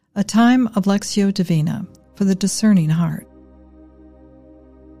A time of Lectio Divina for the discerning heart.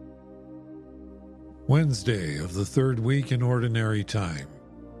 Wednesday of the third week in Ordinary Time.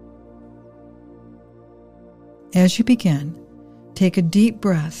 As you begin, take a deep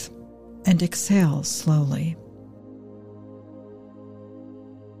breath and exhale slowly.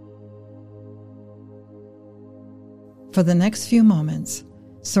 For the next few moments,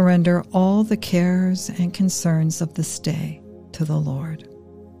 surrender all the cares and concerns of this day to the Lord.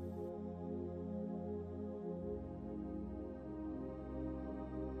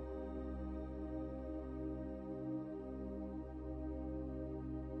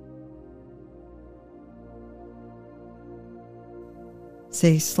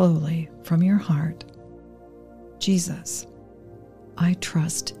 Say slowly from your heart, Jesus, I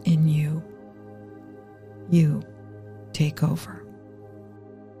trust in you. You take over.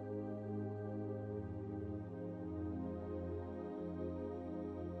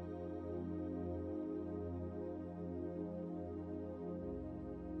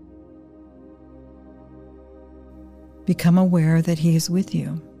 Become aware that He is with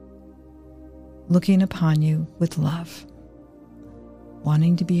you, looking upon you with love,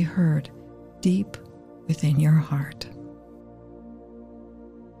 wanting to be heard deep within your heart.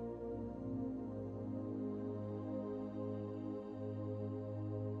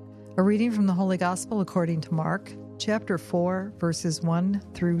 A reading from the Holy Gospel according to Mark, chapter 4, verses 1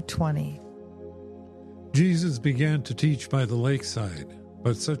 through 20. Jesus began to teach by the lakeside,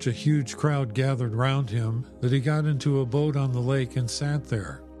 but such a huge crowd gathered round him that he got into a boat on the lake and sat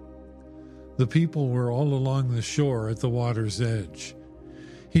there. The people were all along the shore at the water's edge.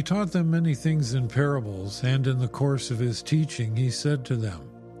 He taught them many things in parables, and in the course of his teaching he said to them,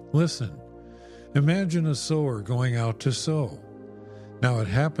 "Listen, imagine a sower going out to sow. Now it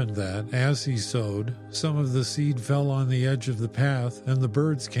happened that, as he sowed, some of the seed fell on the edge of the path, and the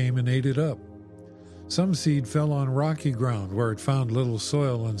birds came and ate it up. Some seed fell on rocky ground, where it found little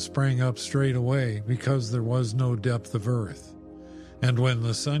soil and sprang up straight away, because there was no depth of earth. And when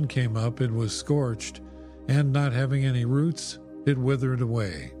the sun came up, it was scorched, and not having any roots, it withered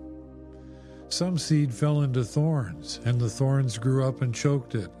away. Some seed fell into thorns, and the thorns grew up and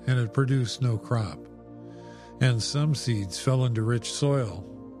choked it, and it produced no crop. And some seeds fell into rich soil,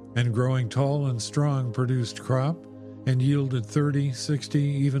 and growing tall and strong produced crop, and yielded 30, 60,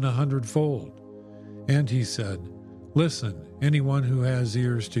 even 100-fold. And he said, Listen, anyone who has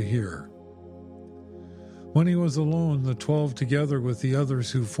ears to hear. When he was alone, the 12, together with the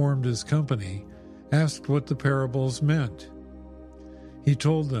others who formed his company, asked what the parables meant. He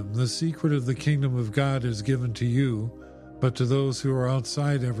told them, The secret of the kingdom of God is given to you, but to those who are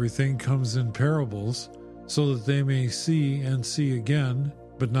outside everything comes in parables, so that they may see and see again,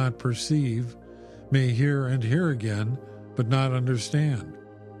 but not perceive, may hear and hear again, but not understand.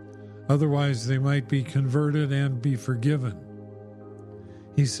 Otherwise they might be converted and be forgiven.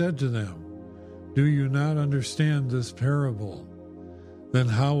 He said to them, Do you not understand this parable? Then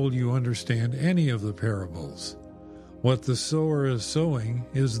how will you understand any of the parables? What the sower is sowing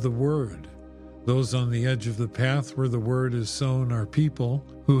is the word. Those on the edge of the path where the word is sown are people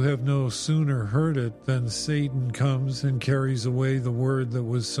who have no sooner heard it than Satan comes and carries away the word that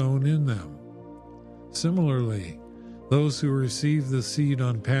was sown in them. Similarly, those who receive the seed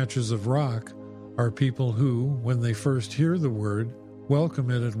on patches of rock are people who, when they first hear the word, welcome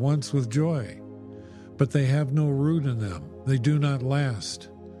it at once with joy. But they have no root in them, they do not last.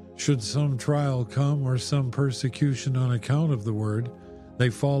 Should some trial come or some persecution on account of the word, they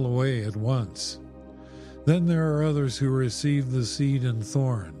fall away at once. Then there are others who receive the seed in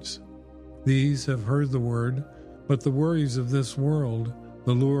thorns. These have heard the word, but the worries of this world,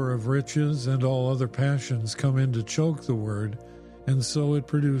 the lure of riches, and all other passions come in to choke the word, and so it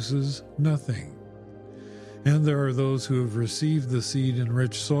produces nothing. And there are those who have received the seed in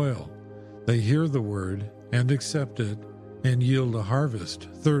rich soil. They hear the word and accept it, and yield a harvest,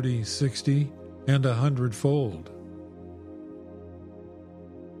 30, 60, and 100-fold.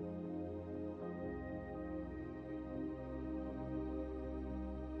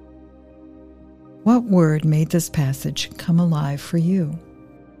 What word made this passage come alive for you?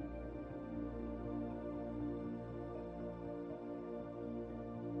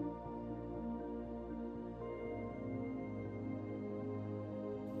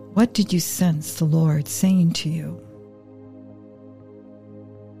 What did you sense the Lord saying to you?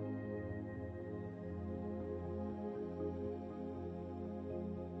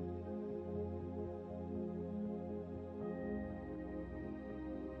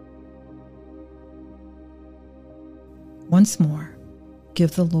 Once more,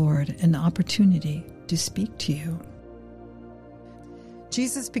 give the Lord an opportunity to speak to you.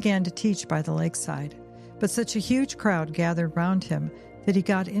 Jesus began to teach by the lakeside, but such a huge crowd gathered round him that he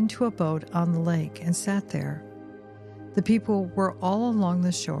got into a boat on the lake and sat there. The people were all along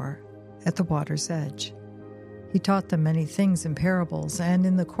the shore, at the water's edge. He taught them many things in parables, and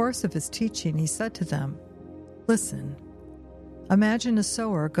in the course of his teaching he said to them, "Listen, imagine a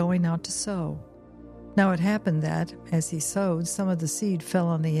sower going out to sow. Now it happened that, as he sowed, some of the seed fell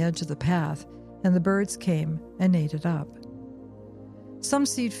on the edge of the path, and the birds came and ate it up. Some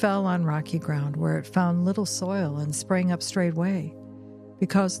seed fell on rocky ground, where it found little soil and sprang up straightway,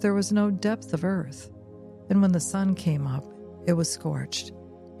 because there was no depth of earth. And when the sun came up, it was scorched,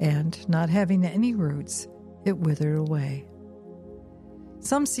 and, not having any roots, it withered away.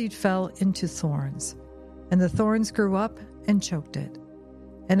 Some seed fell into thorns, and the thorns grew up and choked it,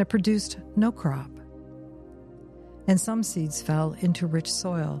 and it produced no crop. And some seeds fell into rich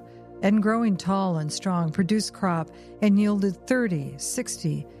soil, and growing tall and strong, produced crop and yielded 30,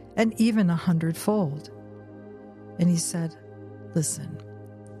 60, and even 100-fold. And he said, Listen,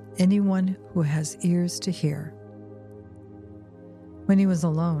 anyone who has ears to hear. When he was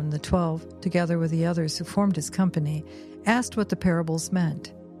alone, the 12, together with the others who formed his company, asked what the parables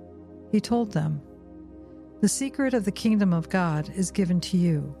meant. He told them, The secret of the kingdom of God is given to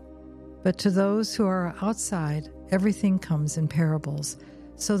you, but to those who are outside, everything comes in parables,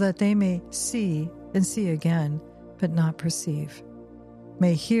 so that they may see and see again, but not perceive,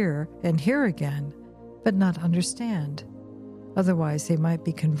 may hear and hear again, but not understand. Otherwise they might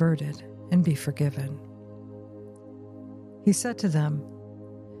be converted and be forgiven. He said to them,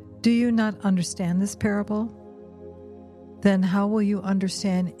 Do you not understand this parable? Then how will you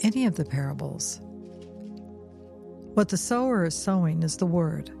understand any of the parables? What the sower is sowing is the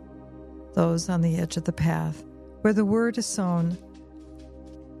word. Those on the edge of the path, where the word is sown,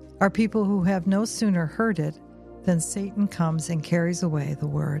 are people who have no sooner heard it than Satan comes and carries away the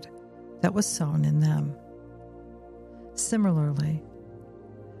word that was sown in them. Similarly,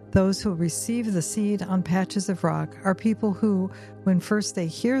 those who receive the seed on patches of rock are people who, when first they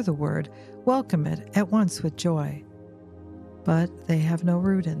hear the word, welcome it at once with joy. But they have no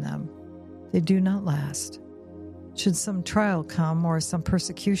root in them. They do not last. Should some trial come or some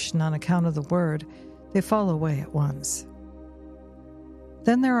persecution on account of the word, they fall away at once.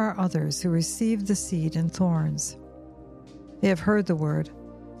 Then there are others who receive the seed in thorns. They have heard the word,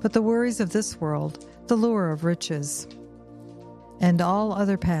 but the worries of this world, the lure of riches, and all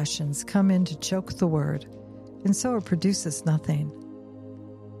other passions come in to choke the word, and so it produces nothing.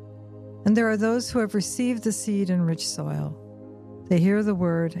 And there are those who have received the seed in rich soil. They hear the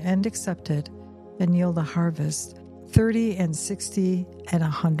word and accept it, and yield a harvest, 30 and 60 and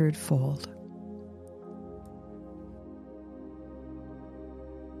 100-fold.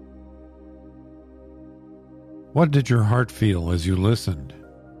 What did your heart feel as you listened?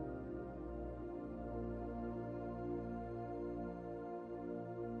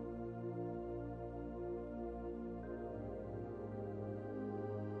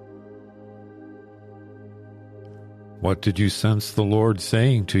 What did you sense the Lord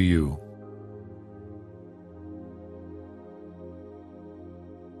saying to you?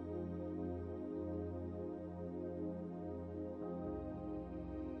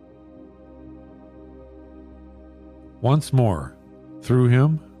 Once more, through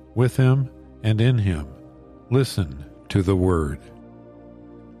him, with him, and in him, listen to the word.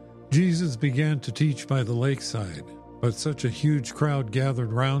 Jesus began to teach by the lakeside, but such a huge crowd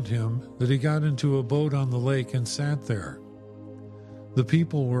gathered round him that he got into a boat on the lake and sat there. The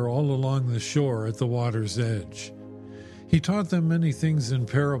people were all along the shore at the water's edge. He taught them many things in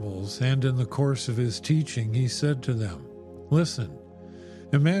parables, and in the course of his teaching he said to them, Listen,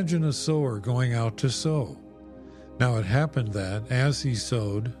 imagine a sower going out to sow. Now it happened that, as he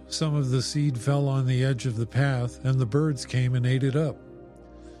sowed, some of the seed fell on the edge of the path, and the birds came and ate it up.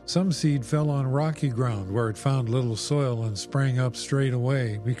 Some seed fell on rocky ground, where it found little soil and sprang up straight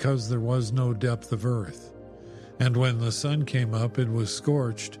away, because there was no depth of earth. And when the sun came up, it was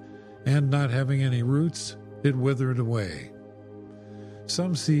scorched, and not having any roots, it withered away.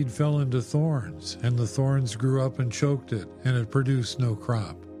 Some seed fell into thorns, and the thorns grew up and choked it, and it produced no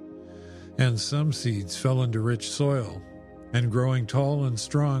crop. And some seeds fell into rich soil, and growing tall and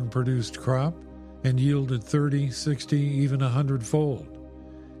strong produced crop, and yielded 30, 60, even 100-fold.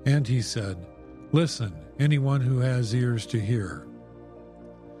 And he said, Listen, anyone who has ears to hear.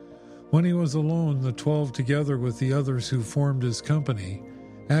 When he was alone, the 12, together with the others who formed his company,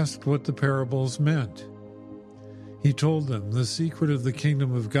 asked what the parables meant. He told them, The secret of the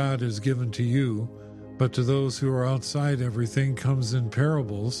kingdom of God is given to you, but to those who are outside everything comes in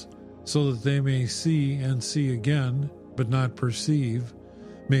parables, so that they may see and see again, but not perceive,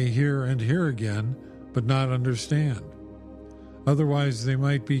 may hear and hear again, but not understand. Otherwise they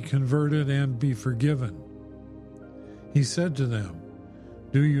might be converted and be forgiven. He said to them,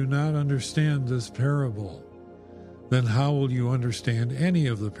 "Do you not understand this parable? Then how will you understand any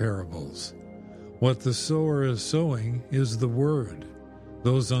of the parables? What the sower is sowing is the word.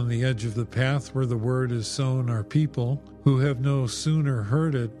 Those on the edge of the path where the word is sown are people who have no sooner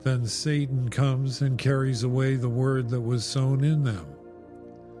heard it than Satan comes and carries away the word that was sown in them.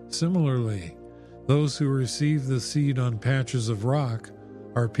 Similarly, those who receive the seed on patches of rock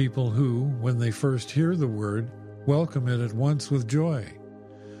are people who, when they first hear the word, welcome it at once with joy.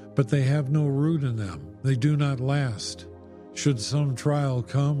 But they have no root in them, they do not last. Should some trial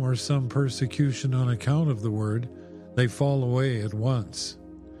come or some persecution on account of the word, they fall away at once.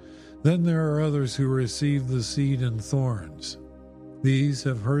 Then there are others who receive the seed in thorns. These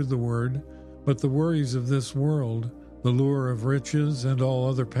have heard the word, but the worries of this world, the lure of riches, and all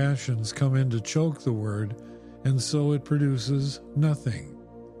other passions come in to choke the word, and so it produces nothing.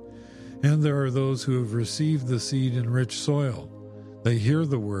 And there are those who have received the seed in rich soil. They hear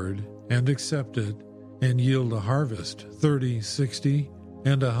the word and accept it, and yield a harvest, 30, 60,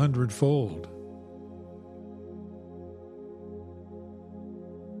 and 100-fold.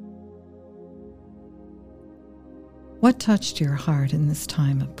 What touched your heart in this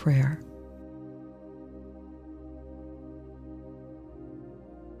time of prayer?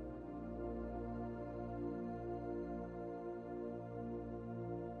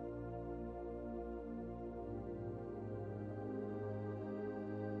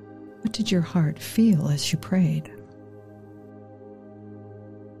 What did your heart feel as you prayed?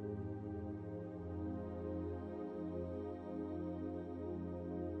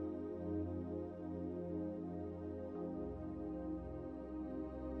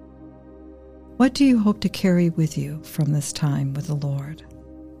 What do you hope to carry with you from this time with the Lord?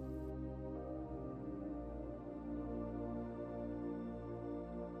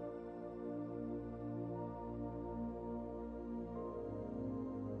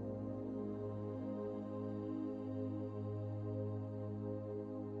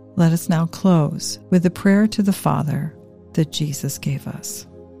 Let us now close with the prayer to the Father that Jesus gave us.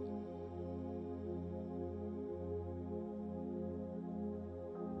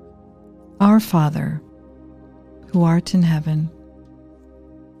 Our Father, who art in heaven,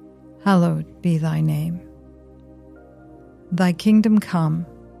 hallowed be thy name. Thy kingdom come,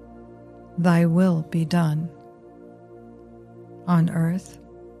 thy will be done, on earth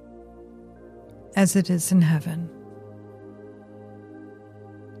as it is in heaven.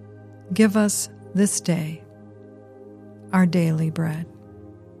 Give us this day our daily bread,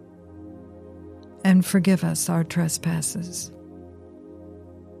 and forgive us our trespasses,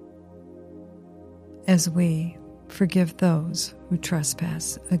 as we forgive those who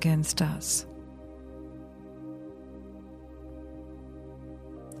trespass against us.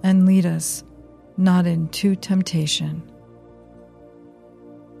 And lead us not into temptation,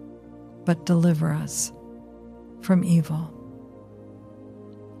 but deliver us from evil.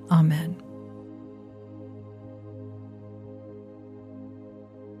 Amen.